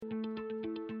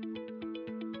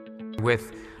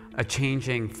With a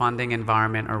changing funding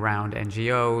environment around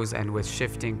NGOs and with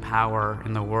shifting power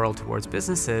in the world towards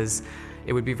businesses,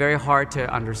 it would be very hard to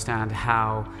understand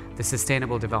how the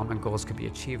Sustainable Development Goals could be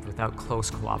achieved without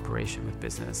close cooperation with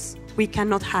business. We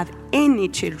cannot have any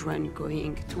children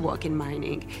going to work in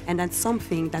mining, and that's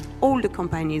something that all the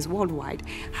companies worldwide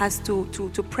has to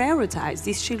prioritize.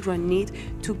 These children need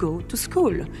to go to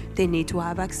school. They need to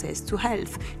have access to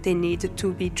health. They need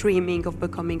to be dreaming of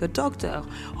becoming a doctor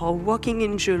or working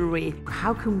in jewellery.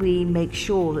 How can we make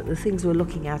sure that the things we're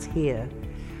looking at here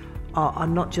are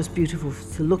not just beautiful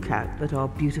to look at, but are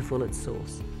beautiful at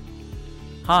source?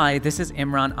 Hi, this is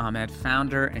Imran Ahmed,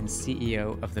 founder and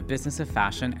CEO of the Business of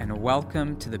Fashion, and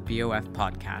welcome to the BOF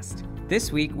podcast.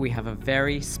 This week, we have a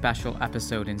very special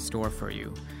episode in store for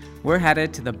you. We're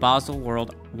headed to the Basel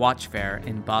World Watch Fair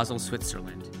in Basel,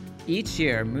 Switzerland. Each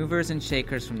year, movers and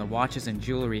shakers from the watches and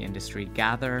jewelry industry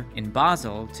gather in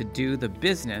Basel to do the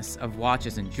business of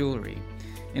watches and jewelry.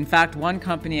 In fact, one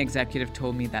company executive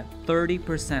told me that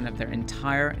 30% of their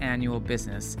entire annual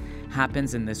business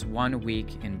happens in this 1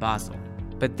 week in Basel.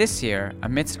 But this year,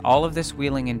 amidst all of this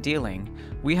wheeling and dealing,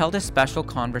 we held a special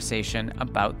conversation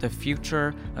about the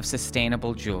future of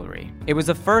sustainable jewelry. It was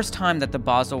the first time that the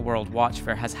Basel World Watch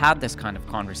Fair has had this kind of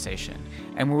conversation,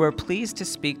 and we were pleased to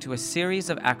speak to a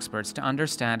series of experts to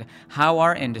understand how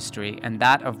our industry and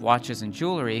that of watches and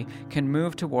jewelry can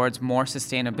move towards more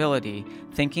sustainability,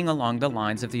 thinking along the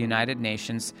lines of the United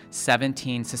Nations'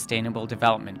 17 Sustainable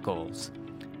Development Goals.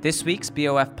 This week's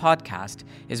BOF podcast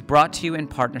is brought to you in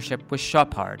partnership with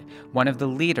Chopard, one of the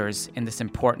leaders in this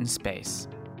important space.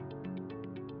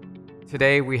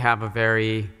 Today we have a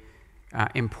very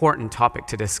important topic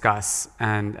to discuss,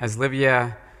 and as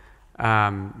Livia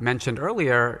mentioned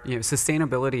earlier,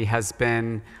 sustainability has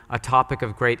been a topic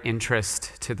of great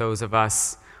interest to those of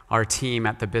us, our team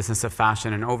at the Business of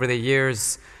Fashion, and over the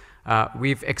years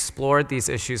we've explored these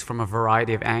issues from a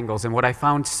variety of angles. And what I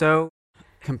found so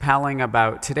compelling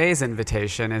about today's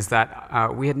invitation is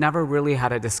that we had never really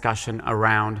had a discussion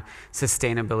around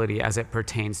sustainability as it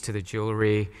pertains to the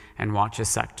jewelry and watches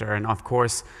sector. And of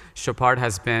course, Chopard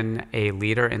has been a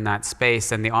leader in that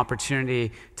space, and the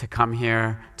opportunity to come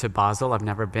here to Basel, I've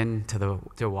never been to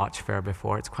the watch fair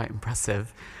before, it's quite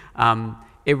impressive.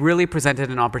 It really presented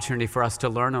an opportunity for us to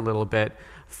learn a little bit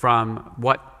from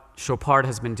what Chopard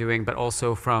has been doing, but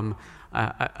also from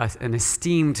an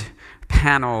esteemed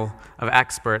panel of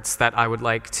experts that I would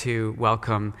like to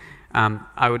welcome.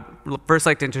 I would first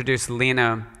like to introduce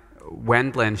Lena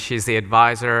Wendland. She's the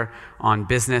advisor on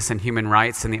business and human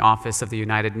rights in the Office of the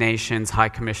United Nations High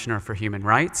Commissioner for Human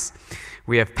Rights.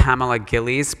 We have Pamela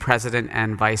Gillies, President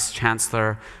and Vice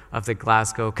Chancellor of the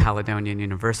Glasgow Caledonian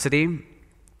University.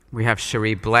 We have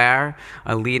Cherie Blair,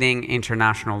 a leading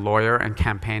international lawyer and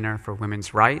campaigner for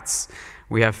women's rights.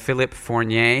 We have Philippe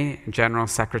Fournier, General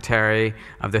Secretary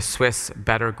of the Swiss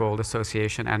Better Gold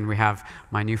Association. And we have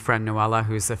my new friend Noella,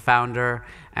 who's the founder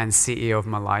and CEO of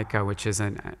Malaika, which is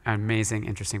an amazing,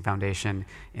 interesting foundation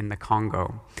in the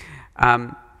Congo.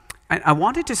 I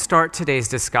wanted to start today's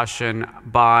discussion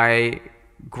by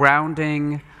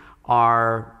grounding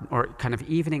or kind of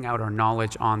evening out our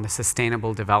knowledge on the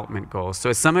Sustainable Development Goals. So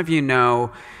as some of you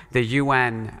know, the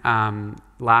UN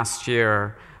last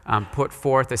year put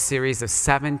forth a series of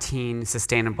 17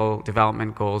 Sustainable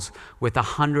Development Goals with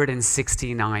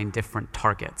 169 different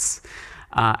targets.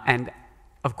 And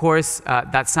of course,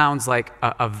 that sounds like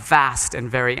a vast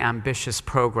and very ambitious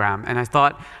program. And I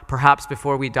thought perhaps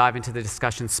before we dive into the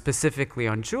discussion specifically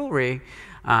on jewelry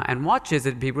and watches,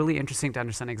 it'd be really interesting to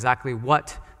understand exactly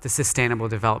what the Sustainable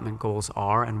Development Goals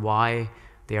are and why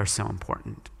they are so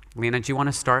important. Lena, do you want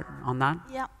to start on that?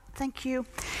 Yeah. Thank you.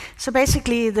 So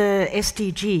basically the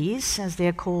SDGs, as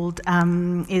they're called,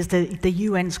 is the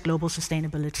UN's Global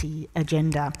Sustainability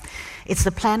Agenda. It's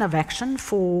the plan of action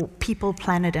for people,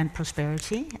 planet and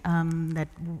prosperity that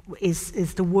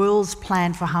is the world's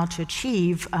plan for how to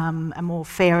achieve a more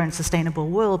fair and sustainable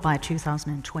world by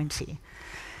 2020.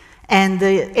 And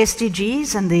the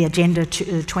SDGs and the Agenda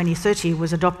 2030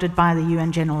 was adopted by the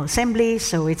UN General Assembly,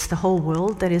 so it's the whole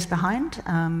world that is behind.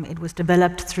 It was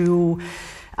developed through,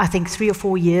 I think, 3 or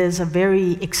 4 years of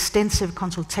very extensive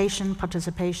consultation,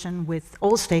 participation with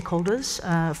all stakeholders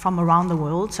from around the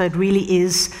world. So it really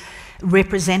is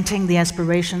representing the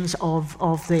aspirations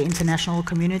of the international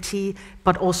community,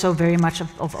 but also very much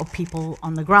of people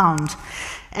on the ground.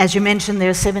 As you mentioned, there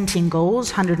are 17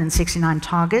 goals, 169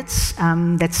 targets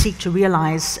that seek to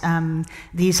realize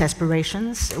these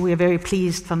aspirations. We are very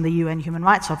pleased from the UN Human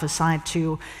Rights Office side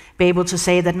to be able to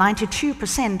say that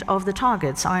 92% of the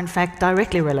targets are in fact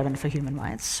directly relevant for human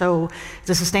rights. So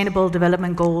the Sustainable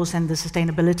Development Goals and the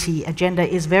Sustainability Agenda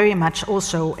is very much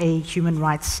also a human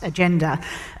rights agenda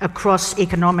across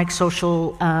economic,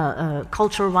 social,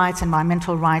 cultural rights,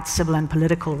 environmental rights, civil and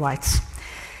political rights.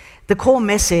 The core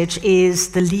message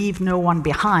is the leave no one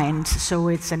behind, so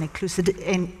it's an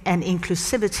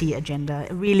inclusivity agenda.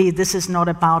 Really, this is not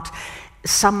about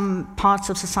some parts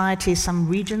of society, some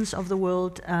regions of the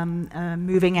world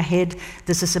moving ahead.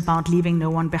 This is about leaving no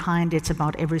one behind. It's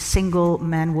about every single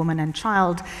man, woman, and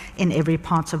child in every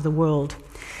part of the world.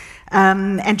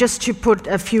 And just to put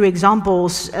a few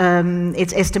examples,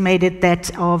 it's estimated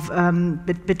that of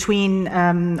between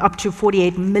up to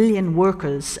 48 million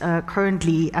workers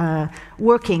currently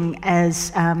working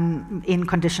as in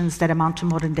conditions that amount to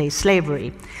modern-day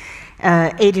slavery.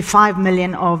 85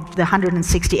 million of the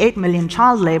 168 million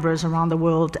child laborers around the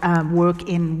world work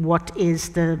in what is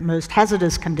the most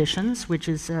hazardous conditions, which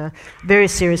is a very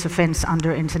serious offense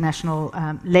under international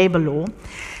labor law.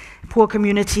 Poor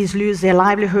communities lose their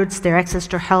livelihoods, their access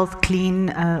to health,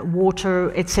 clean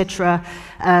water, etc.,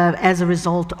 as a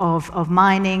result of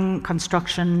mining,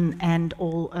 construction, and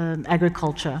all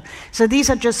agriculture. So these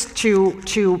are just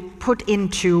to put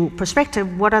into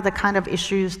perspective what are the kind of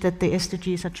issues that the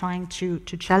SDGs are trying to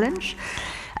challenge.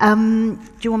 Do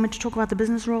you want me to talk about the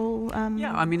business role?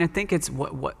 Yeah, I mean, I think it's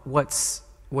what's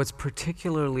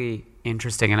particularly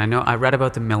interesting, and I know I read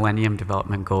about the Millennium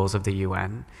Development Goals of the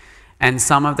UN. And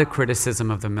some of the criticism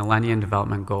of the Millennium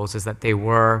Development Goals is that they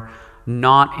were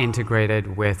not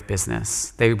integrated with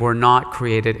business. They were not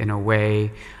created in a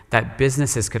way that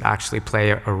businesses could actually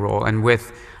play a role. And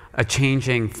with a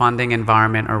changing funding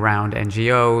environment around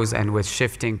NGOs and with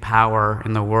shifting power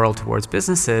in the world towards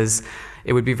businesses,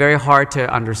 it would be very hard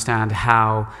to understand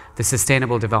how the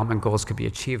Sustainable Development Goals could be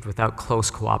achieved without close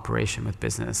cooperation with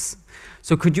business.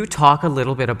 So could you talk a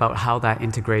little bit about how that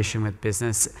integration with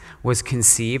business was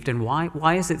conceived, and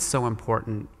why is it so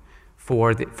important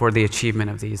for the achievement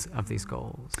of these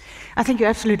goals? I think you're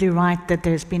absolutely right that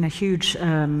there's been a huge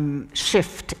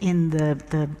shift in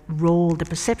the role, the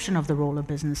perception of the role of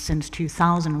business since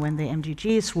 2000 when the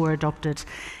MDGs were adopted,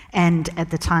 and at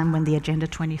the time when the Agenda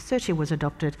 2030 was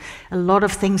adopted. A lot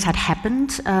of things had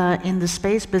happened in the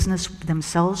space. Business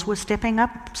themselves were stepping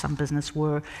up. Some business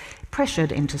were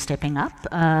pressured into stepping up.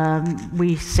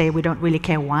 We say we don't really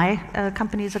care why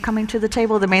companies are coming to the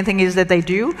table. The main thing is that they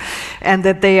do, and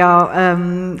that they are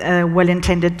well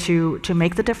intended to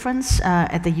make the difference.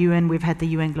 At the UN, we've had the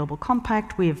UN Global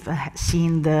Compact. We've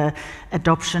seen the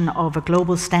adoption of a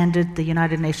global standard, the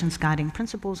United Nations Guiding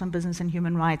Principles on Business and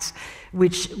Human Rights,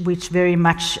 which very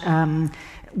much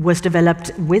was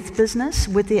developed with business,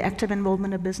 with the active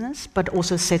involvement of business, but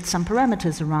also set some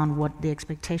parameters around what the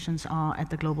expectations are at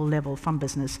the global level from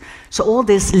business. So all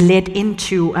this led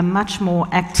into a much more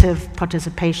active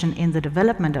participation in the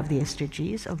development of the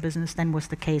SDGs of business than was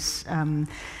the case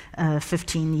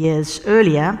 15 years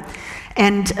earlier.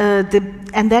 And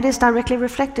that is directly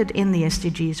reflected in the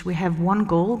SDGs. We have one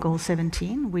goal, Goal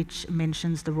 17, which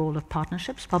mentions the role of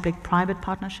partnerships, public-private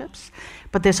partnerships.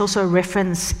 But there's also a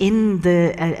reference in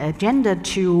the agenda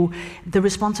to the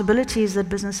responsibilities that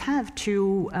business have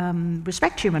to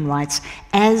respect human rights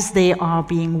as they are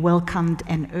being welcomed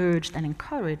and urged and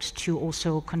encouraged to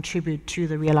also contribute to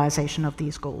the realization of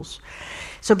these goals.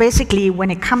 So basically,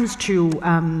 when it comes to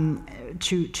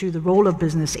the role of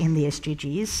business in the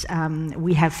SDGs,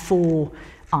 we have 4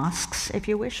 asks, if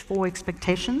you wish, 4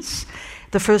 expectations.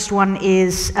 The first one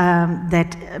is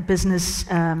that business,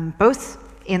 both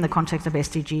in the context of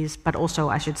SDGs, but also,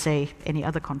 I should say, any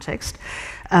other context,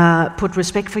 put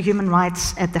respect for human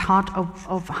rights at the heart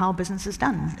of how business is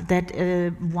done. That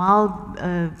while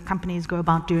companies go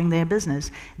about doing their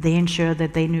business, they ensure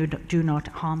that they do not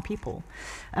harm people.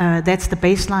 That's the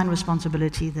baseline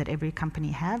responsibility that every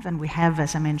company have, and we have,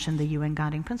 as I mentioned, the UN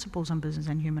Guiding Principles on Business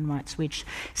and Human Rights, which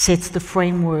sets the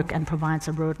framework and provides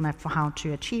a roadmap for how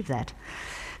to achieve that.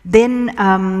 Then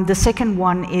the second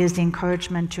one is the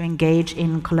encouragement to engage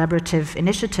in collaborative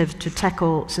initiatives to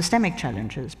tackle systemic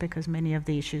challenges, because many of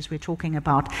the issues we're talking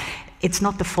about, it's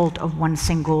not the fault of one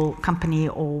single company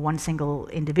or one single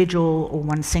individual or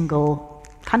one single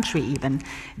country even.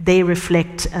 They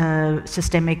reflect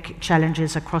systemic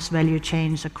challenges across value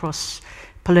chains, across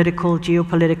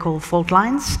geopolitical fault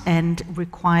lines, and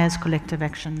requires collective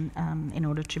action in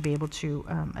order to be able to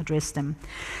address them.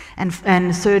 And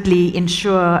thirdly,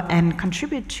 ensure and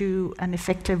contribute to an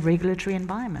effective regulatory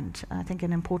environment. I think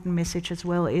an important message as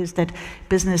well is that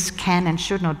business can and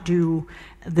should not do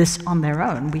this on their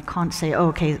own. We can't say, oh,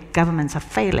 okay, governments are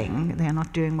failing, they're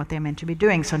not doing what they're meant to be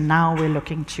doing, so now we're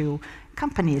looking to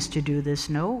companies to do this.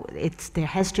 No, there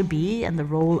has to be, and the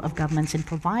role of governments in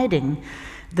providing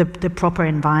the proper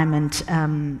environment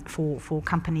for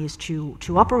companies to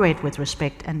operate with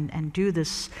respect and do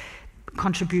this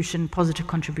positive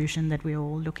contribution that we're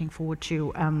all looking forward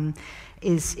to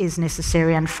is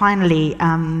necessary. And finally,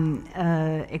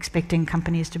 expecting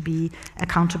companies to be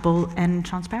accountable and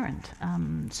transparent.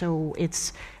 So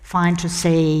it's fine to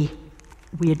say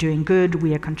we are doing good,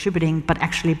 we are contributing, but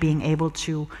actually being able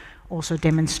to also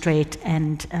demonstrate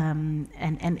and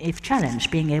if challenged,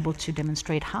 being able to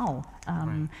demonstrate how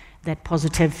that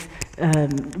positive,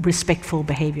 respectful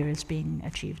behavior is being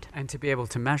achieved. And to be able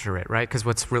to measure it, right? Because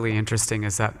what's really interesting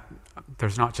is that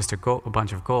there's not just a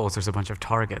bunch of goals, there's a bunch of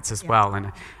targets as well.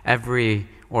 And every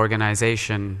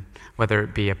organization, whether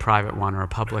it be a private one or a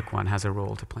public one, has a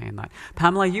role to play in that.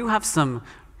 Pamela, you have some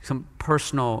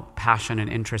personal passion and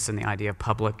interest in the idea of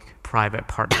public-private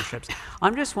partnerships.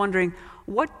 I'm just wondering,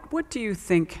 what do you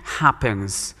think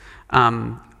happens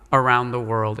around the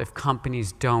world if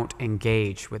companies don't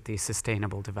engage with these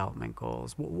sustainable development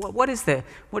goals? What is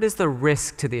the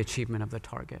risk to the achievement of the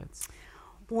targets?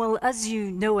 Well, as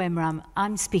you know, Imran,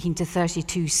 I'm speaking to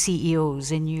 32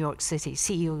 CEOs in New York City,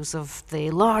 CEOs of the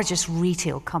largest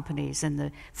retail companies in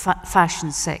the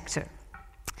fashion sector.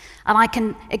 And I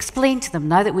can explain to them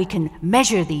now that we can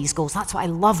measure these goals. That's what I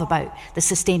love about the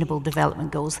Sustainable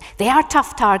Development Goals. They are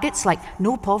tough targets, like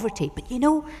no poverty, but you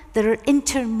know, there are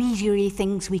intermediary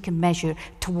things we can measure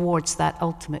towards that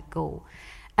ultimate goal.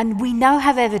 And we now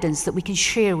have evidence that we can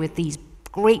share with these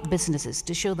great businesses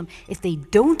to show them if they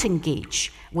don't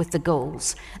engage with the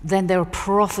goals, then their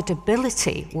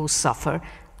profitability will suffer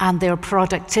and their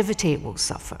productivity will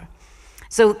suffer.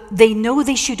 So they know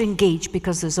they should engage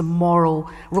because there's a moral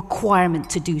requirement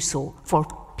to do so for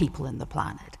people in the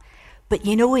planet. But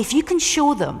you know, if you can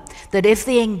show them that if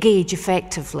they engage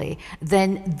effectively,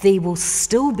 then they will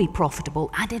still be profitable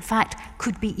and in fact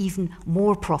could be even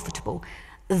more profitable,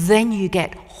 then you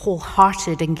get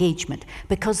wholehearted engagement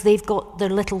because they've got their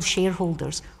little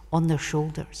shareholders on their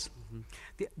shoulders.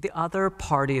 The other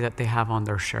party that they have on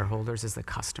their shareholders is the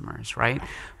customers, right?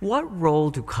 What role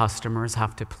do customers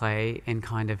have to play in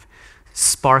kind of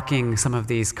sparking some of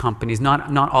these companies?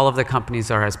 Not all of the companies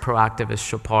are as proactive as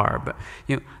Chopard, but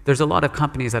you know, there's a lot of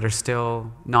companies that are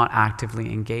still not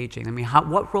actively engaging. I mean,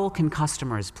 what role can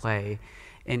customers play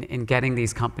in getting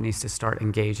these companies to start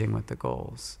engaging with the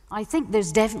goals? I think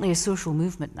there's definitely a social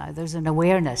movement now. There's an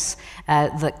awareness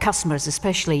that customers,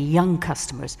 especially young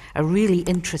customers, are really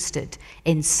interested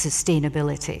in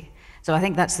sustainability. So I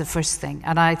think that's the first thing.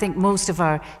 And I think most of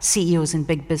our CEOs in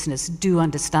big business do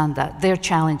understand that. Their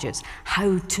challenge is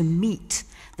how to meet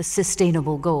the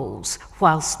sustainable goals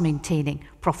whilst maintaining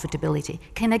profitability.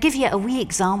 Can I give you a wee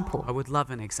example? I would love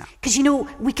an example. Because, you know,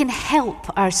 we can help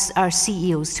our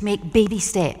CEOs to make baby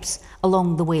steps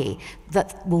along the way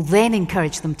that will then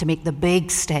encourage them to make the big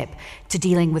step to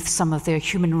dealing with some of their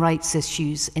human rights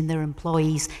issues in their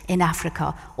employees in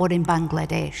Africa or in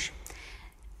Bangladesh.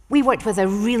 We worked with a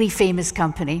really famous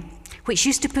company which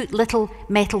used to put little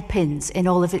metal pins in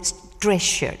all of its dress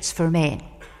shirts for men.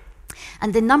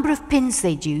 And the number of pins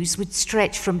they'd use would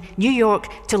stretch from New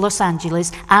York to Los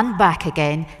Angeles and back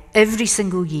again every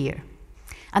single year.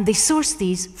 And they sourced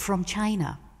these from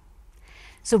China.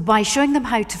 So by showing them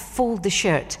how to fold the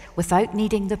shirt without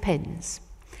needing the pins,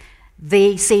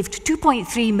 they saved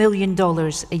 $2.3 million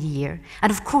a year.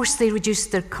 And of course, they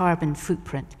reduced their carbon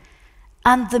footprint.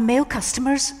 And the male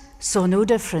customers saw no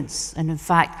difference, and in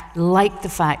fact, liked the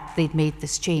fact they'd made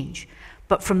this change.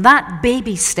 But from that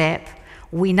baby step,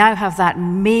 we now have that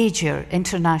major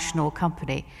international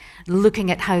company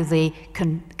looking at how they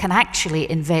can actually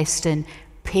invest in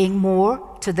paying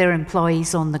more to their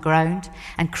employees on the ground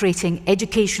and creating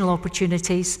educational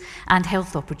opportunities and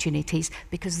health opportunities,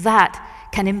 because that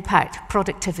can impact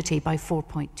productivity by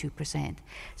 4.2%.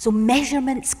 So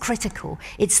measurement's critical.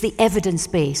 It's the evidence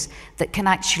base that can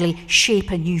actually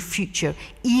shape a new future,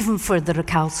 even for the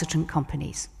recalcitrant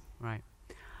companies. Right.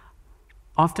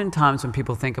 Oftentimes when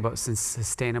people think about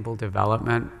sustainable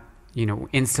development, you know,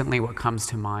 instantly what comes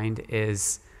to mind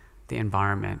is the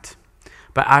environment.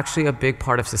 But actually a big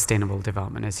part of sustainable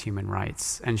development is human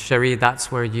rights. And Cherie,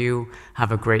 that's where you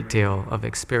have a great deal of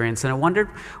experience. And I wondered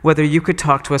whether you could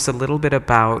talk to us a little bit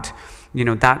about,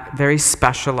 that very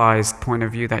specialized point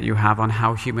of view that you have on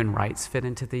how human rights fit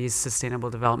into these sustainable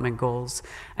development goals,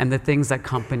 and the things that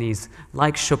companies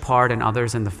like Chopard and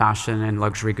others in the fashion and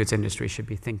luxury goods industry should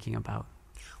be thinking about.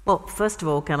 Well, first of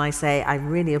all, can I say I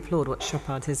really applaud what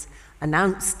Chopard has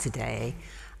announced today.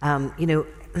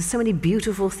 There's so many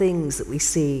beautiful things that we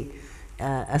see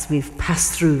as we've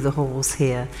passed through the halls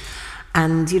here.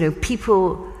 And,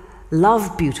 people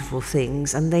love beautiful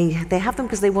things, and they have them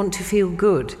because they want to feel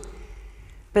good.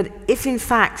 But if, in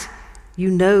fact, you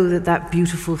know that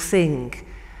beautiful thing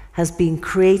has been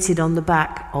created on the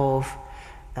back of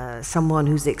someone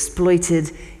who's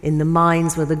exploited in the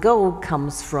mines where the gold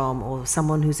comes from, or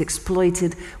someone who's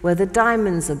exploited where the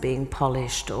diamonds are being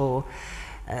polished, or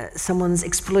someone's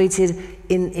exploited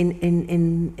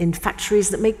in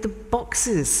factories that make the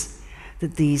boxes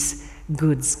that these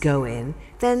goods go in,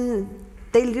 then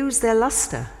they lose their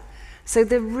luster. So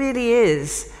there really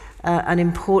is an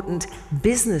important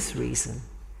business reason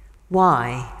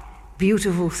why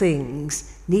beautiful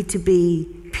things need to be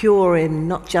pure in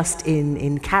not just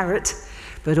in carat,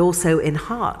 but also in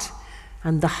heart.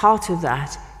 And the heart of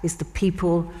that is the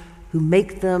people who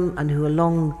make them and who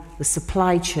along the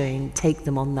supply chain take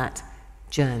them on that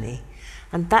journey.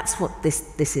 And that's what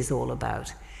this is all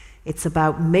about. It's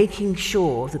about making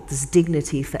sure that there's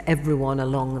dignity for everyone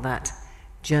along that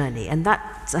journey. And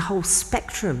that's a whole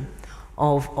spectrum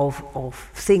of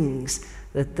things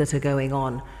that are going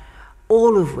on,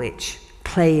 all of which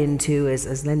play into,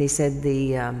 as Lenny said,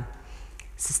 the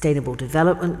Sustainable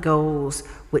Development Goals,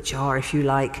 which are, if you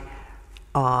like,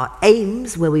 our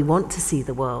aims where we want to see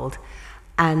the world,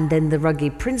 and then the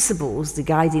rugged principles, the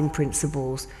guiding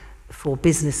principles for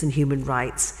business and human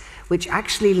rights, which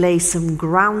actually lay some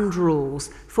ground rules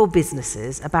for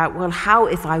businesses about, well, how,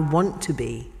 if I want to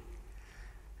be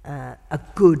a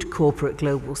good corporate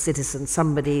global citizen,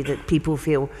 somebody that people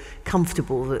feel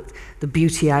comfortable that the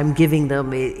beauty I'm giving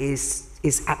them is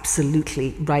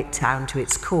absolutely right down to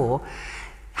its core,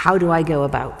 how do I go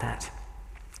about that?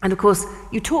 And of course,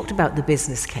 you talked about the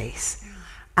business case,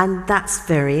 and that's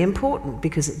very important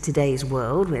because in today's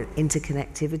world, with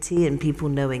interconnectivity and people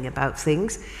knowing about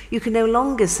things, you can no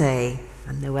longer say,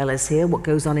 and Noella's here, what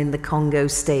goes on in the Congo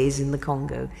stays in the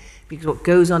Congo, because what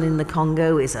goes on in the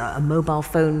Congo is a mobile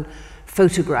phone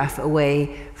photograph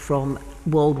away from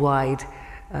worldwide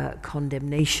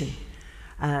condemnation.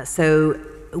 So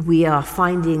we are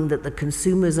finding that the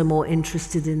consumers are more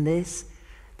interested in this.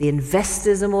 The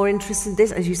investors are more interested in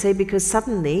this, as you say, because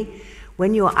suddenly,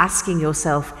 when you're asking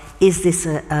yourself, is this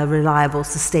a reliable,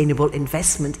 sustainable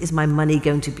investment? Is my money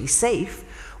going to be safe?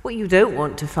 What you don't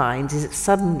want to find is that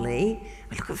suddenly,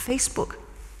 look at Facebook.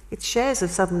 Its shares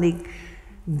have suddenly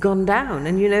gone down.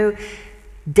 And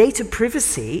data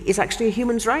privacy is actually a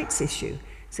human rights issue.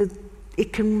 So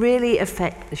it can really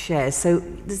affect the shares. So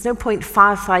there's no point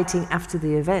firefighting after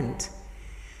the event.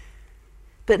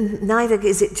 But neither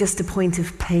is it just a point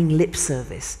of paying lip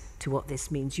service to what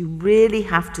this means. You really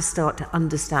have to start to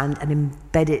understand and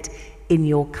embed it in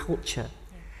your culture.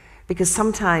 Because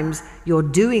sometimes you're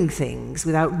doing things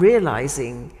without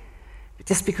realizing,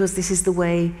 just because this is the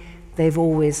way they've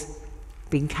always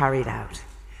been carried out.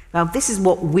 Now, this is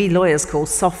what we lawyers call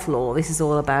soft law. This is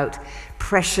all about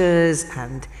pressures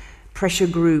and pressure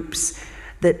groups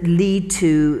that lead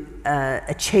to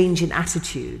a change in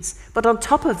attitudes. But on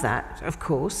top of that, of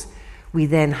course, we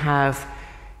then have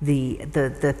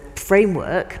the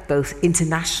framework, both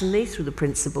internationally through the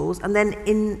principles, and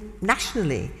then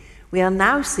nationally. We are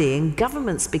now seeing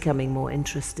governments becoming more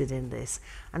interested in this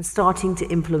and starting to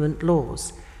implement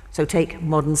laws. So take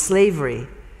modern slavery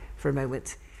for a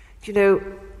moment.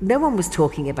 No one was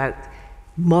talking about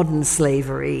modern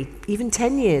slavery even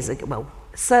 10 years ago. Well,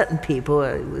 certain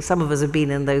people, some of us have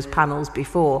been in those panels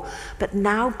before, but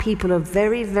now people are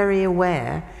very, very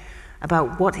aware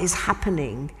about what is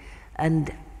happening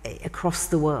and across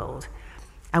the world.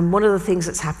 And one of the things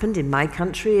that's happened in my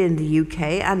country, in the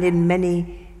UK, and in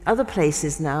many other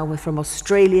places now, from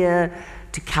Australia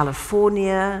to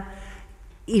California,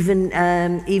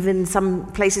 even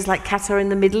some places like Qatar in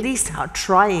the Middle East are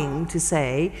trying to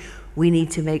say we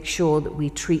need to make sure that we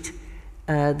treat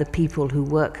the people who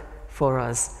work for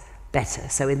us better.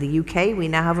 So in the UK, we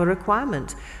now have a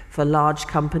requirement for large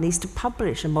companies to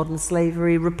publish a modern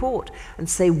slavery report and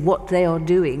say what they are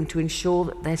doing to ensure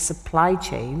that their supply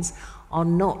chains are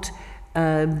not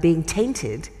being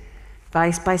tainted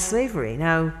by slavery.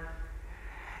 Now,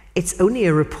 it's only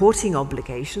a reporting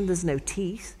obligation, there's no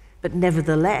teeth, but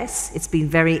nevertheless, it's been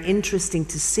very interesting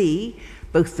to see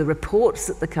both the reports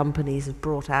that the companies have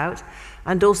brought out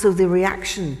and also the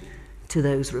reaction to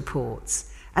those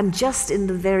reports. And just in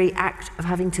the very act of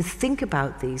having to think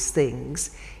about these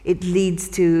things, it leads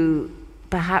to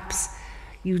perhaps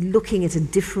you looking at a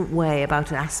different way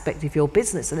about an aspect of your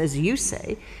business. And as you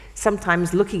say,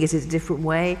 sometimes looking at it a different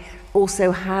way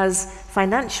also has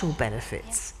financial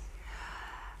benefits.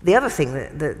 The other thing,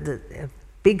 a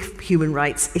big human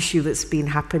rights issue that's been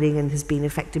happening and has been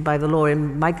affected by the law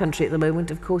in my country at the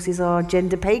moment, of course, is our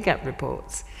gender pay gap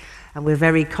reports. And we're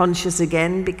very conscious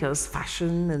again because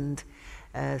fashion and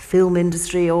film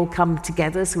industry all come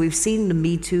together. So we've seen the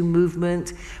Me Too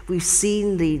movement, we've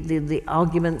seen the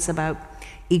arguments about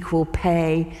equal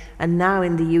pay, and now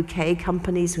in the UK,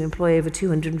 companies who employ over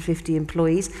 250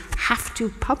 employees have to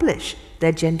publish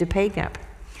their gender pay gap.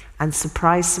 And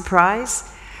surprise, surprise,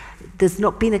 there's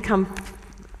not been a company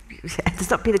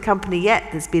yet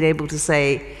that's been able to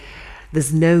say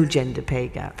there's no gender pay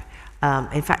gap.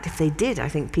 In fact, if they did, I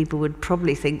think people would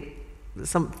probably think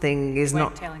something is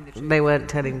not, they weren't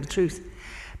telling the truth.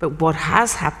 But what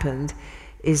has happened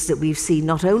is that we've seen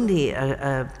not only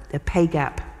a pay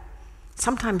gap,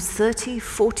 sometimes 30,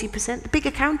 40%, the big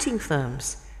accounting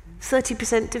firms,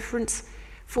 30% difference,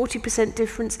 40%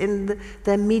 difference in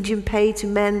their median pay to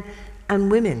men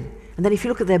and women. And then if you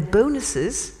look at their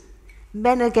bonuses,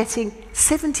 men are getting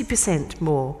 70%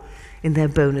 more in their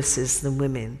bonuses than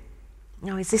women.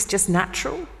 Now, is this just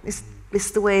natural? Is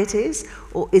this the way it is?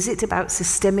 Or is it about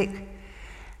systemic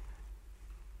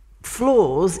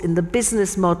flaws in the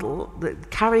business model that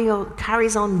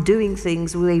carries on doing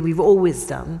things the way we've always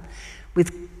done, with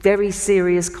very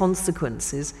serious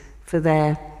consequences for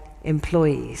their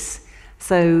employees?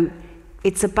 So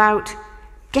it's about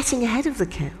getting ahead of the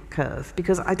curve,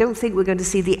 because I don't think we're going to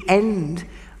see the end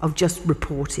of just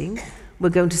reporting. We're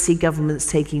going to see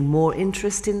governments taking more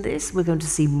interest in this. We're going to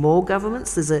see more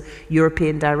governments. There's a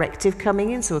European directive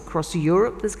coming in, so across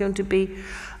Europe there's going to be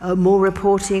more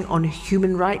reporting on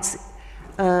human rights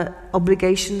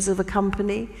obligations of a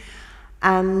company.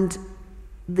 And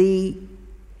the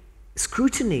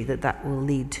scrutiny that will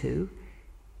lead to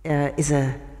is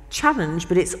a challenge,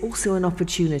 but it's also an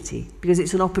opportunity, because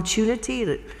it's an opportunity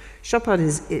that Chopard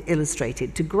has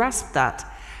illustrated to grasp that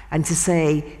and to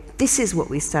say, this is what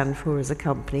we stand for as a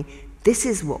company, this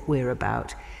is what we're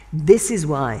about, this is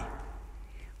why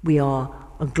we are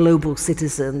a global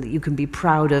citizen that you can be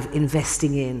proud of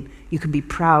investing in, you can be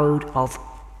proud of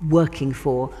working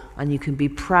for, and you can be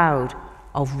proud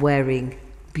of wearing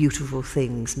beautiful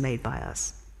things made by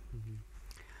us.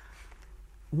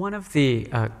 One of the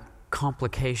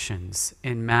complications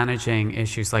in managing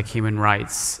issues like human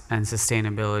rights and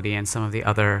sustainability and some of the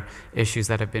other issues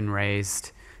that have been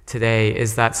raised today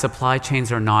is that supply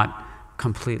chains are not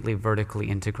completely vertically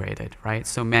integrated, right?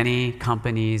 So many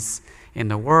companies in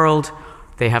the world,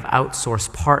 they have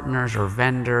outsourced partners or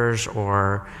vendors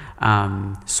or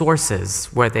sources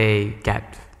where they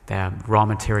get the raw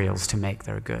materials to make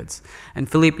their goods. And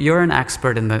Philippe, you're an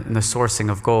expert in the sourcing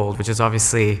of gold, which is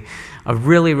obviously a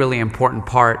really, really important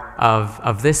part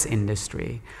of this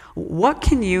industry. What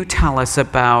can you tell us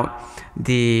about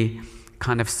the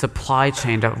kind of supply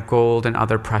chain of gold and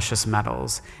other precious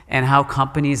metals, and how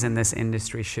companies in this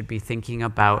industry should be thinking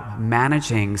about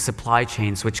managing supply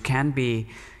chains, which can be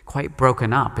quite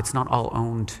broken up? It's not all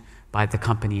owned by the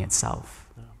company itself.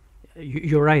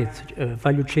 You're right.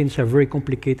 Value chains are very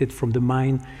complicated from the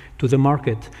mine to the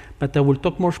market. But I will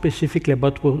talk more specifically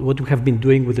about what we have been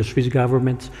doing with the Swiss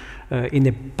government in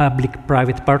a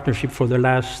public-private partnership for the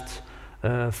last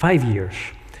 5 years.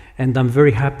 And I'm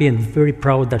very happy and very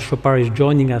proud that Chopard is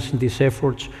joining us in these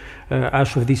efforts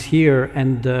as of this year.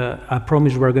 And I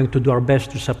promise we're going to do our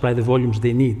best to supply the volumes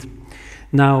they need.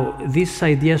 Now, this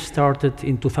idea started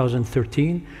in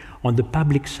 2013. On the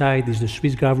public side is the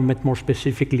Swiss government, more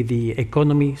specifically the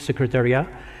Economy Secretariat.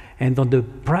 And on the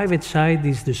private side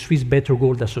is the Swiss Better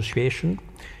Gold Association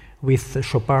with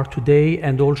Chopard today,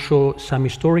 and also some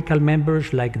historical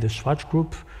members like the Swatch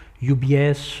Group,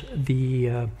 UBS,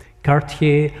 the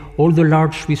Cartier, all the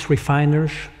large Swiss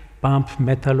refiners, Pump,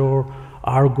 Metalor,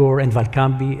 Argor, and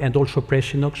Valcambi, and also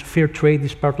Pressinox. Fair Trade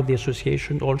is part of the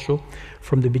association also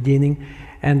from the beginning.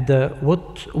 And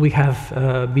what we have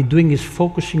been doing is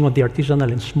focusing on the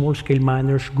artisanal and small-scale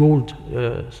miners, gold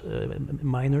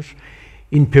miners,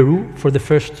 in Peru for the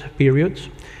first period,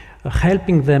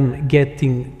 helping them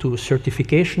getting to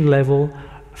certification level,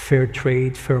 Fair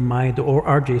Trade, Fair Mind, or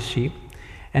RJC,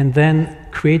 and then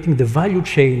creating the value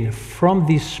chain from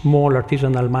these small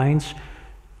artisanal mines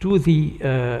to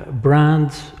the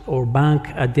brand or bank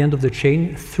at the end of the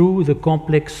chain through the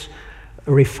complex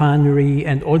refinery,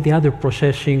 and all the other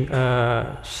processing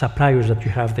suppliers that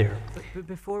you have there. But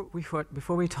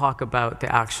before we talk about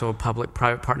the actual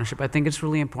public-private partnership, I think it's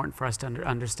really important for us to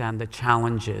understand the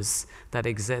challenges that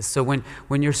exist. So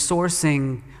when you're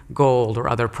sourcing gold or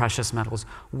other precious metals,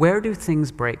 where do things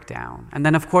break down? And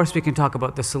then, of course, we can talk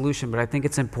about the solution, but I think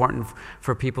it's important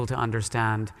for people to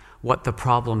understand what the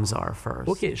problems are first.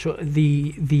 Okay, so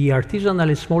the artisanal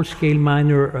and small-scale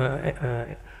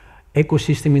miner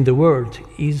ecosystem in the world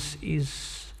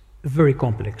is very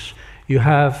complex. You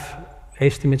have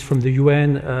estimates from the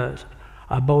UN,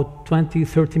 about 20,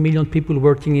 30 million people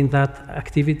working in that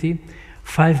activity,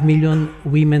 5 million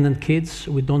women and kids,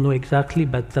 we don't know exactly,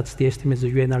 but that's the estimates the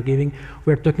UN are giving.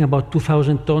 We're talking about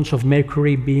 2,000 tons of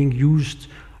mercury being used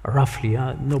roughly,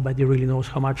 nobody really knows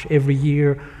how much, every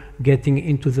year, getting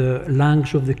into the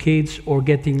lungs of the kids or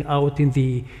getting out in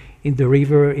the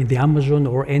river, in the Amazon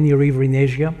or any river in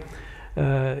Asia.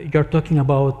 You're talking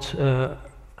about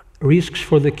risks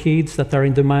for the kids that are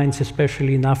in the mines,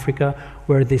 especially in Africa,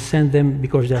 where they send them,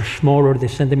 because they're smaller, they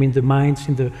send them in the mines,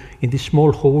 in the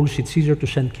small holes. It's easier to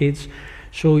send kids.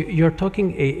 So you're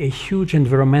talking a huge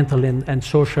environmental and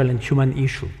social and human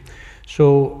issue.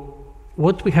 So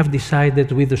what we have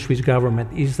decided with the Swiss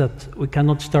government is that we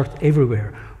cannot start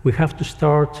everywhere. We have to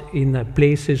start in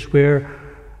places where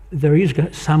there is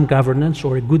some governance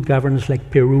or a good governance,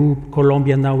 like Peru,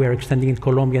 Colombia. Now we are extending in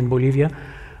Colombia and Bolivia,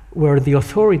 where the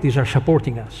authorities are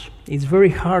supporting us. It's very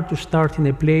hard to start in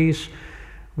a place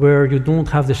where you don't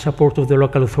have the support of the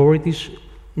local authorities,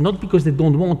 not because they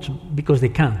don't want, because they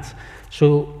can't.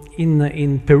 So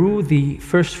in Peru, the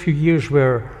first few years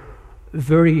were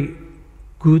very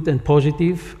good and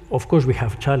positive. Of course, we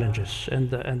have challenges,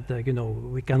 and you know,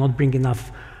 we cannot bring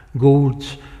enough gold.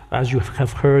 As you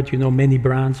have heard, you know, many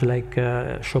brands like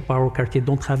Chopard or Cartier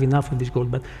don't have enough of this gold,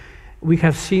 but we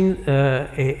have seen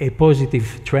a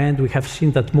positive trend. We have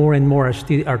seen that more and more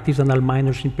artisanal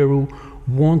miners in Peru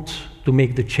want to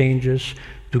make the changes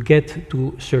to get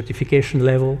to certification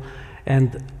level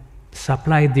and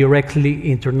supply directly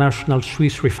international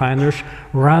Swiss refiners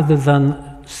rather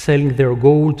than selling their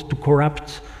gold to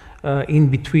corrupt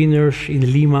in-betweeners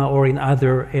in Lima or in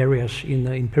other areas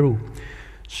in Peru.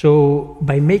 So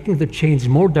by making the change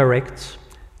more direct,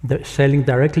 selling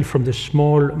directly from the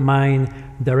small mine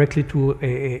directly to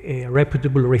a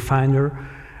reputable refiner,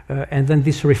 and then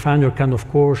this refiner can, of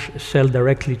course, sell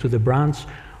directly to the brands,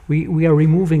 we are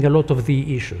removing a lot of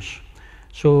the issues.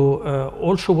 So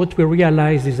also what we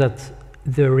realize is that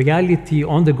the reality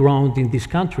on the ground in these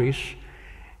countries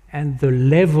and the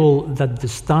level that the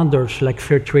standards like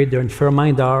fair trade and fair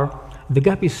mine are, the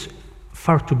gap is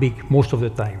far too big most of the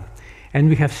time. And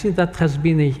we have seen that has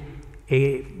been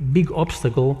a big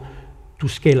obstacle to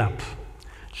scale up.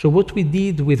 So what we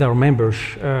did with our members,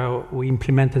 we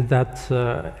implemented that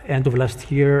end of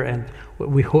last year, and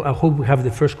I hope we have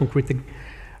the first concrete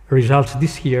results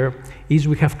this year, is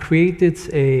we have created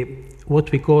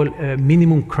what we call a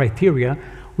minimum criteria,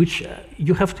 which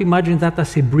you have to imagine that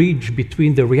as a bridge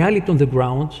between the reality on the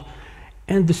ground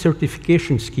and the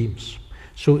certification schemes.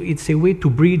 So it's a way to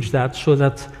bridge that so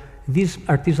that these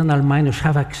artisanal miners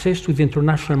have access to the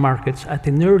international markets at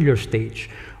an earlier stage,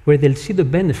 where they'll see the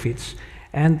benefits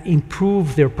and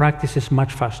improve their practices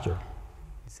much faster.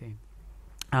 I see.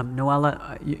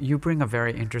 Noella, you bring a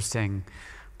very interesting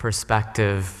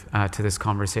perspective to this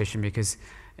conversation, because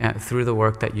through the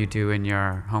work that you do in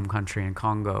your home country in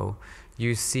Congo,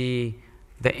 you see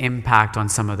the impact on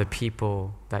some of the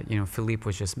people that Philippe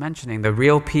was just mentioning, the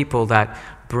real people that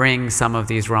bring some of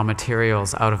these raw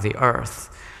materials out of the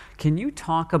earth. Can you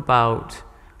talk about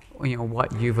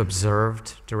what you've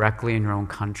observed directly in your own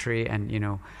country,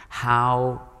 and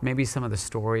how maybe some of the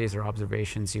stories or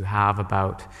observations you have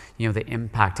about the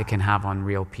impact it can have on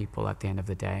real people at the end of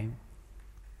the day?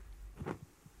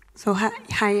 So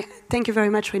hi, thank you very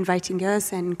much for inviting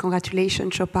us, and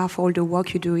congratulations, Chopard, for all the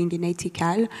work you're doing in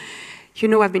Ethical.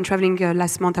 I've been traveling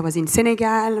last month. I was in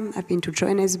Senegal, I've been to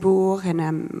Johannesburg, and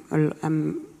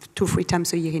I'm 2-3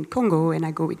 times a year in Congo, and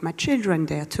I go with my children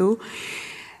there too.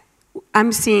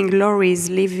 I'm seeing lorries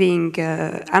living,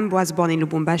 I was born in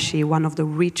Lubumbashi, one of the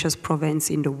richest provinces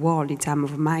in the world in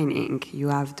terms of mining. You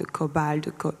have the cobalt,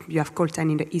 you have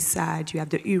coltan in the east side, you have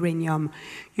the uranium.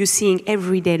 You're seeing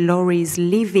everyday lorries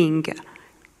living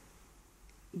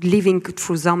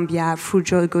through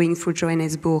Zambia, going through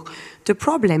Johannesburg. The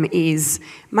problem is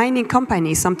mining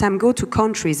companies sometimes go to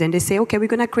countries and they say, okay, we're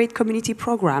going to create community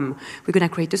program. We're going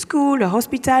to create a school, a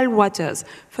hospital, what else?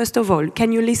 First of all,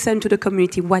 can you listen to the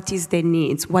community? What is their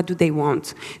needs? What do they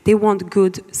want? They want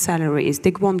good salaries.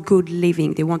 They want good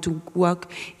living. They want to work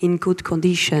in good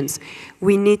conditions.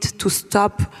 We need to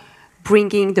stop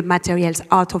bringing the materials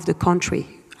out of the country.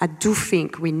 I do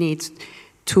think we need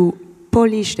to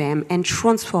polish them and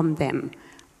transform them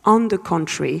on the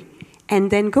country and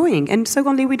then going. And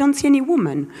secondly, we don't see any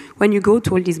women. When you go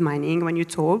to all this mining, when you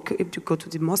talk, if you go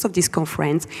to most of this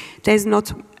conference, there's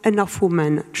not enough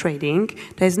women trading,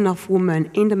 there's enough women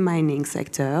in the mining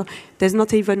sector, there's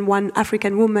not even one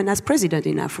African woman as president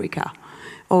in Africa,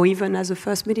 or even as a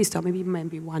first minister,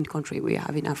 maybe one country we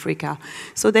have in Africa.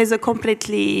 So there's a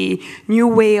completely new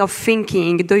way of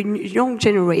thinking. The young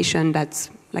generation that's,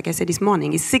 like I said this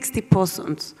morning, is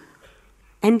 60%.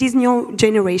 And this new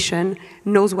generation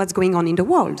knows what's going on in the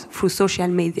world through social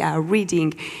media,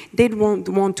 reading. They don't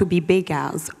want to be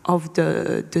beggars of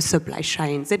the supply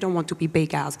chains. They don't want to be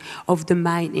beggars of the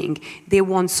mining. They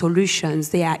want solutions.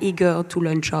 They are eager to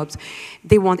learn jobs.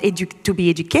 They want to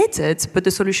be educated, but the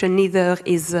solution neither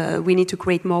is we need to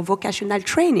create more vocational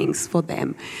trainings for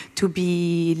them to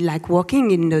be like working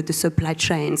in the supply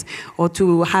chains or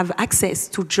to have access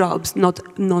to jobs.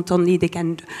 Not only they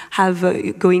can have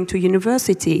going to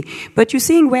university. But you're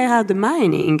seeing where are the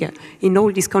mining in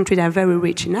all these countries that are very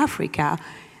rich in Africa,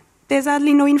 there's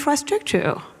hardly no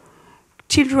infrastructure.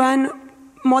 Children,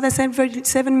 more than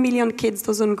 7 million kids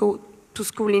doesn't go to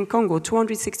school in Congo,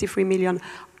 263 million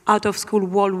out of school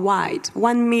worldwide,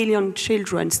 1 million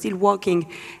children still working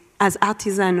as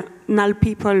artisanal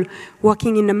people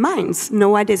working in the mines.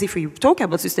 Nowadays, if we talk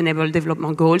about sustainable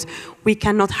development goals, we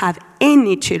cannot have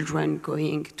any children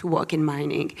going to work in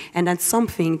mining. And that's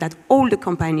something that all the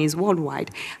companies worldwide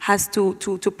has to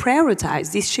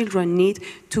prioritize. These children need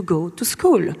to go to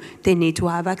school. They need to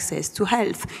have access to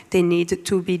health. They need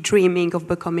to be dreaming of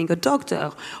becoming a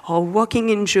doctor or working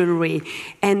in jewelry.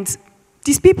 And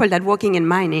these people that working in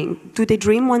mining, do they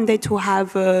dream one day to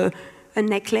have a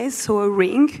necklace or a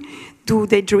ring? Do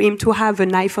they dream to have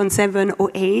an iPhone 7 or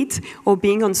 8 or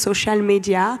being on social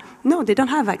media? No, they don't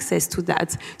have access to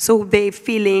that. So they're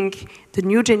feeling, the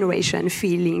new generation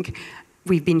feeling,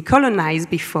 we've been colonized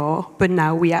before, but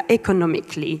now we are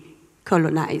economically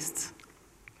colonized.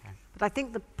 But I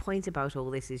think the point about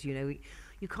all this is, you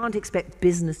can't expect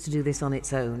business to do this on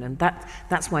its own. And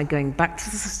that's why going back to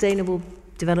the Sustainable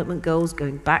Development Goals,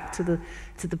 going back to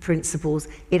the principles,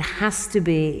 it has to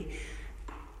be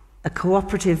a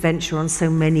cooperative venture on so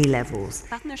many levels.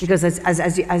 Partnership. Because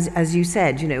as you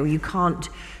said, you can't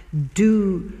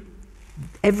do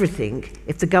everything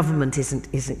if the government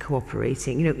isn't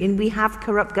cooperating. And we have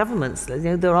corrupt governments.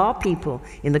 There are people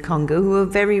in the Congo who are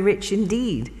very rich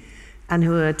indeed, and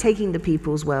who are taking the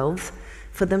people's wealth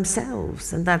for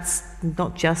themselves, and that's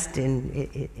not just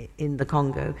in the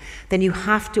Congo. Then you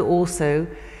have to also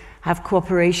have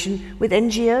cooperation with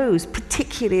NGOs,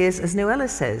 particularly as Noella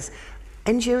says.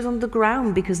 NGOs on the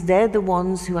ground, because they're the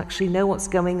ones who actually know what's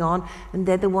going on, and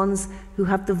they're the ones who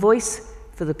have the voice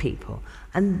for the people.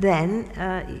 And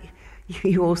then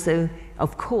you also,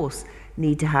 of course,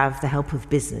 need to have the help of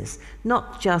business,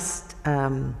 not just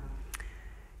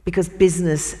because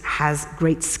business has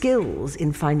great skills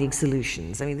in finding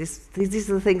solutions. I mean, these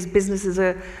are the things businesses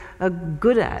are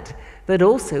good at, but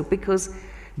also because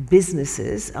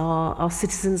businesses are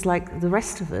citizens like the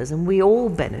rest of us, and we all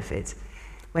benefit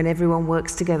when everyone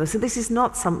works together. So this is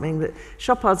not something that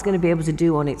Chopard's going to be able to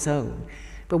do on its own.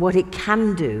 But what it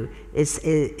can do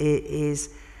is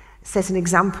set an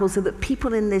example so that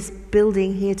people in this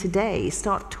building here today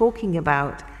start talking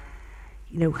about,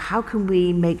 how can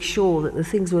we make sure that the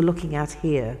things we're looking at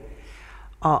here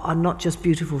are not just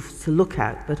beautiful to look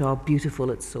at, but are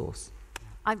beautiful at source.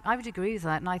 I would agree with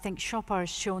that, and I think Chopard has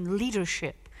shown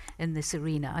leadership in this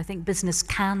arena. I think business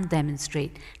can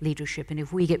demonstrate leadership, and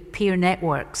if we get peer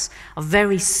networks of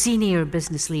very senior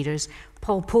business leaders.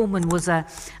 Paul Pullman was a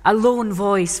lone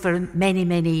voice for many,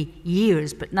 many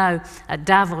years, but now at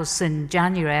Davos in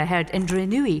January, I heard Indra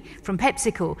Inouye from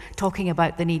PepsiCo talking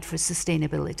about the need for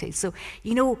sustainability. So,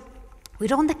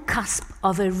 we're on the cusp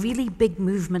of a really big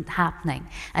movement happening,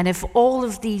 and if all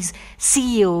of these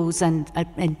CEOs and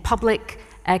public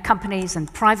companies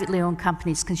and privately owned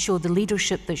companies can show the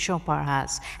leadership that Chopard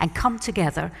has and come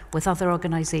together with other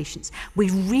organizations, we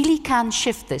really can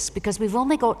shift this, because we've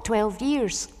only got 12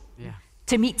 years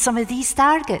to meet some of these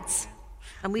targets.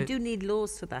 And we do need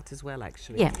laws for that as well,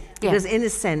 actually. Yeah. Because in a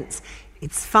sense,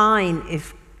 it's fine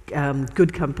if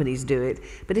good companies do it,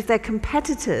 but if their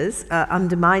competitors are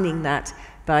undermining that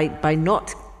by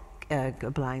not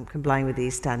complying with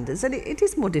these standards, then it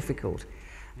is more difficult.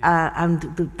 And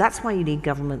that's why you need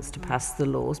governments to pass the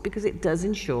laws, because it does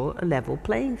ensure a level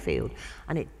playing field,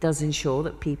 and it does ensure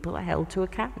that people are held to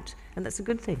account, and that's a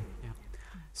good thing.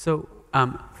 So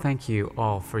Thank you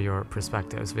all for your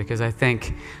perspectives, because I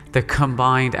think the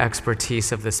combined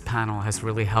expertise of this panel has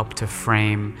really helped to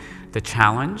frame the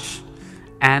challenge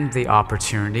and the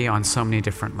opportunity on so many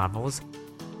different levels.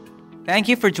 Thank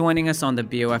you for joining us on the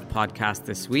BOF podcast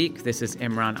this week. This is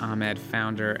Imran Ahmed,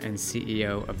 founder and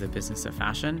CEO of the Business of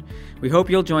Fashion. We hope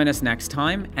you'll join us next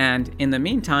time. And in the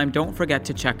meantime, don't forget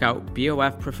to check out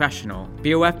BOF Professional.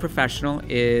 BOF Professional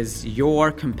is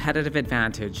your competitive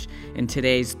advantage in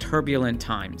today's turbulent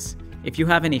times. If you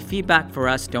have any feedback for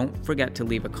us, don't forget to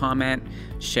leave a comment,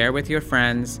 share with your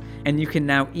friends, and you can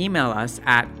now email us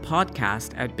at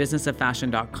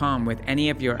podcast@businessoffashion.com with any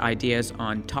of your ideas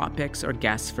on topics or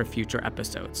guests for future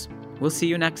episodes. We'll see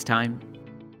you next time.